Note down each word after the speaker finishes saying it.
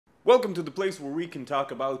Welcome to the place where we can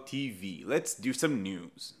talk about TV. Let's do some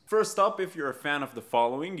news. First up, if you're a fan of the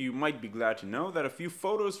following, you might be glad to know that a few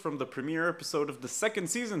photos from the premiere episode of the second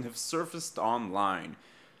season have surfaced online.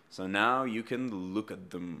 So now you can look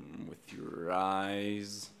at them with your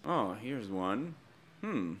eyes. Oh, here's one.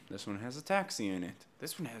 This one has a taxi in it.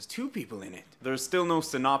 This one has two people in it. There's still no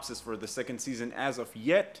synopsis for the second season as of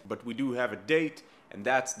yet, but we do have a date, and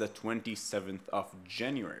that's the 27th of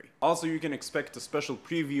January. Also, you can expect a special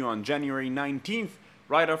preview on January 19th,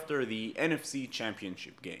 right after the NFC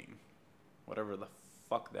Championship game. Whatever the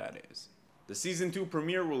fuck that is. The Season 2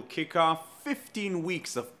 premiere will kick off 15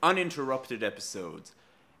 weeks of uninterrupted episodes.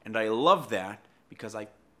 And I love that because I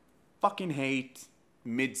fucking hate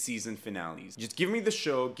mid-season finales. Just give me the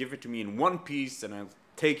show, give it to me in one piece, and I'll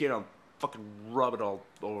take it, I'll fucking rub it all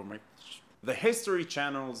over my... The History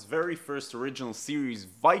Channel's very first original series,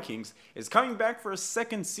 Vikings, is coming back for a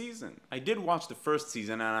second season. I did watch the first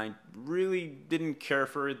season and I really didn't care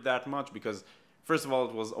for it that much because, first of all,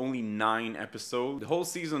 it was only 9 episodes. The whole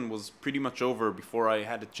season was pretty much over before I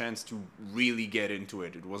had a chance to really get into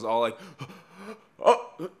it. It was all like,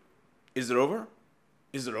 oh, is it over?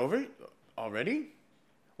 Is it over already?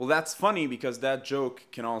 Well, that's funny because that joke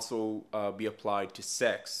can also be applied to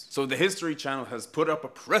sex. So the History Channel has put up a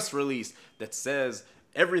press release that says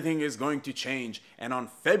everything is going to change, and on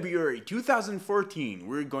February 2014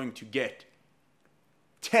 we're going to get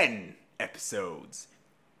 10 episodes.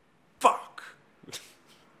 Fuck!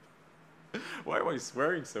 Why am I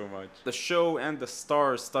swearing so much? The show and the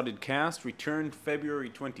star-studded cast returned February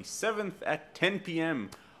 27th at 10 p.m.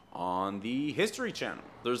 on the History Channel.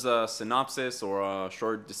 There's a synopsis or a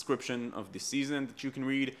short description of the season that you can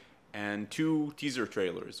read, and 2 teaser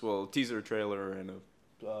trailers. Well, teaser trailer and a,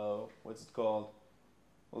 what's it called?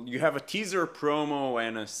 Well, you have a teaser promo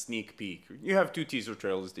and a sneak peek. You have 2 teaser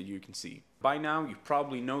trailers that you can see. By now, you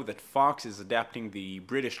probably know that Fox is adapting the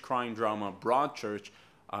British crime drama Broadchurch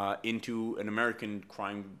into an American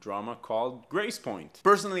crime drama called Gracepoint.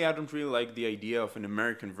 Personally, I don't really like the idea of an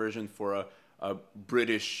American version for a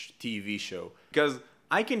British TV show, because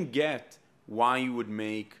I can get why you would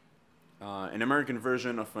make an American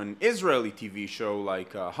version of an Israeli TV show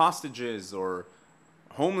like Hostages or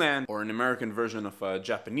Homeland, or an American version of a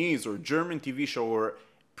Japanese or German TV show, or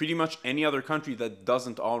pretty much any other country that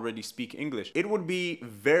doesn't already speak English. It would be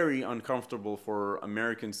very uncomfortable for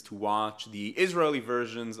Americans to watch the Israeli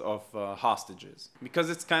versions of Hostages, because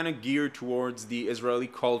it's kind of geared towards the Israeli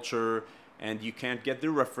culture, and you can't get the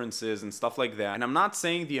references and stuff like that. And I'm not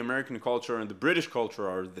saying the American culture and the British culture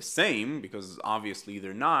are the same, because obviously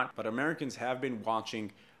they're not, but Americans have been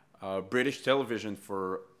watching British television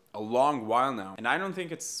for a long while now, and I don't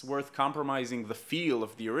think it's worth compromising the feel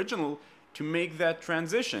of the original to make that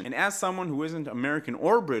transition. And as someone who isn't American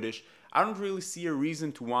or British, I don't really see a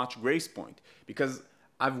reason to watch Gracepoint, because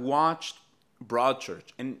I've watched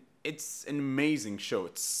Broadchurch, and it's an amazing show.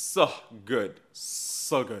 It's so good.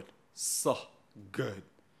 So good. So good.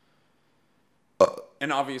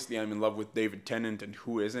 And obviously I'm in love with David Tennant, and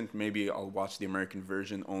who isn't? Maybe I'll watch the American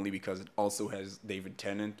version only because it also has David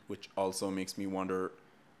Tennant, which also makes me wonder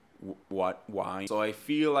why. So I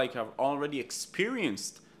feel like I've already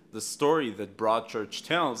experienced the story that Broadchurch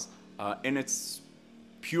tells in its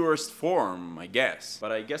purest form, I guess.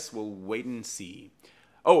 But I guess we'll wait and see.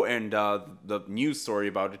 Oh, and the news story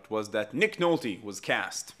about it was that Nick Nolte was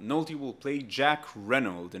cast. Nolte will play Jack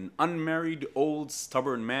Reynolds, an unmarried, old,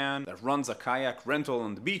 stubborn man that runs a kayak rental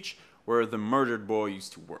on the beach where the murdered boy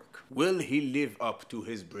used to work. Will he live up to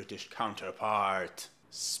his British counterpart?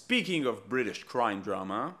 Speaking of British crime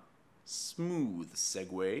drama, smooth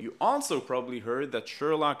segue, you also probably heard that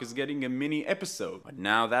Sherlock is getting a mini episode, but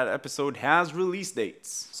now that episode has release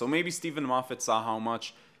dates. So maybe Stephen Moffat saw how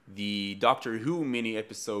much the Doctor Who mini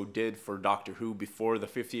episode did for Doctor Who before the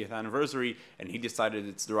 50th anniversary, and he decided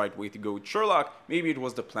it's the right way to go with Sherlock. Maybe it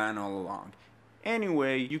was the plan all along.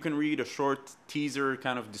 Anyway, you can read a short teaser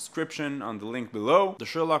kind of description on the link below. The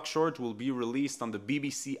Sherlock short will be released on the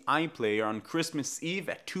BBC iPlayer on Christmas Eve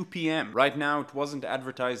at 2 p.m. Right now, it wasn't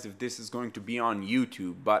advertised if this is going to be on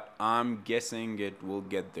YouTube, but I'm guessing it will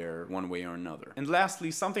get there one way or another. And lastly,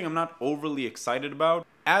 something I'm not overly excited about.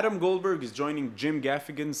 Adam Goldberg is joining Jim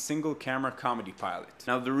Gaffigan's single-camera comedy pilot.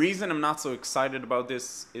 Now, the reason I'm not so excited about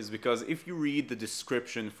this is because if you read the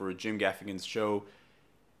description for Jim Gaffigan's show,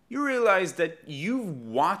 you realize that you've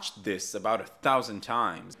watched this about 1,000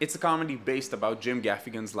 times. It's a comedy based about Jim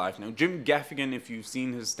Gaffigan's life. Now, Jim Gaffigan, if you've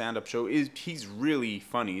seen his stand-up show, he's really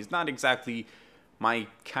funny. He's not exactly my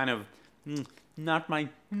kind of not my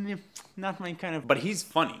kind of, but he's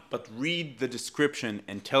funny. But read the description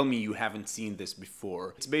and tell me you haven't seen this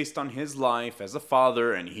before. It's based on his life as a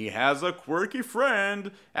father, and he has a quirky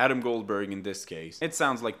friend, Adam Goldberg in this case. It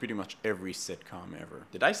sounds like pretty much every sitcom ever.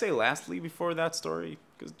 Did I say lastly before that story?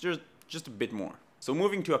 Because there's just a bit more. So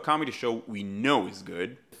moving to a comedy show we know is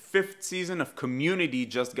good. The 5th season of Community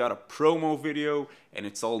just got a promo video, and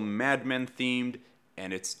it's all Mad Men themed,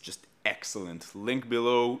 and it's just excellent. Link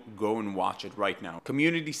below, go and watch it right now.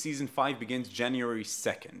 Community Season 5 begins January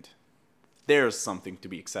 2nd. There's something to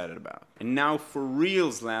be excited about. And now for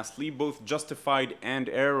reals, lastly, both Justified and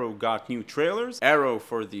Arrow got new trailers. Arrow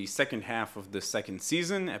for the second half of the 2nd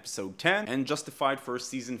season, episode 10, and Justified for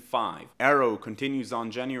season 5. Arrow continues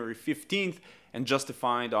on January 15th, and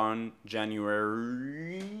Justified on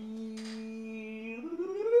January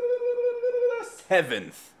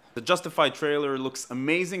 7th. The Justified trailer looks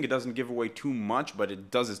amazing. It doesn't give away too much, but it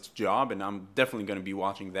does its job, and I'm definitely going to be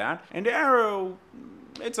watching that. And Arrow,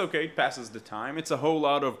 it's okay, it passes the time. It's a whole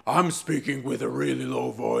lot of, I'm speaking with a really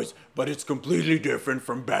low voice, but it's completely different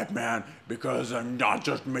from Batman, because I'm not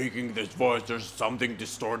just making this voice, there's something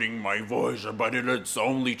distorting my voice, but it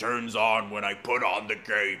only turns on when I put on the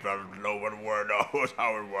cape, and no one knows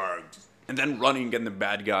how it works. And then running and the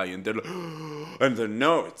bad guy, and then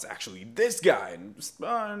no, it's actually this guy,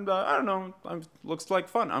 and I don't know, looks like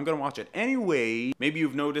fun. I'm gonna watch it. Anyway, maybe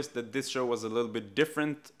you've noticed that this show was a little bit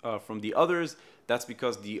different from the others. That's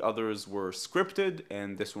because the others were scripted,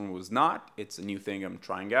 and this one was not. It's a new thing I'm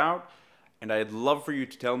trying out, and I'd love for you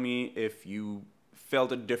to tell me if you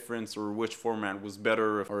felt a difference, or which format was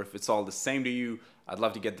better, or if it's all the same to you. I'd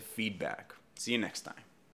love to get the feedback. See you next time.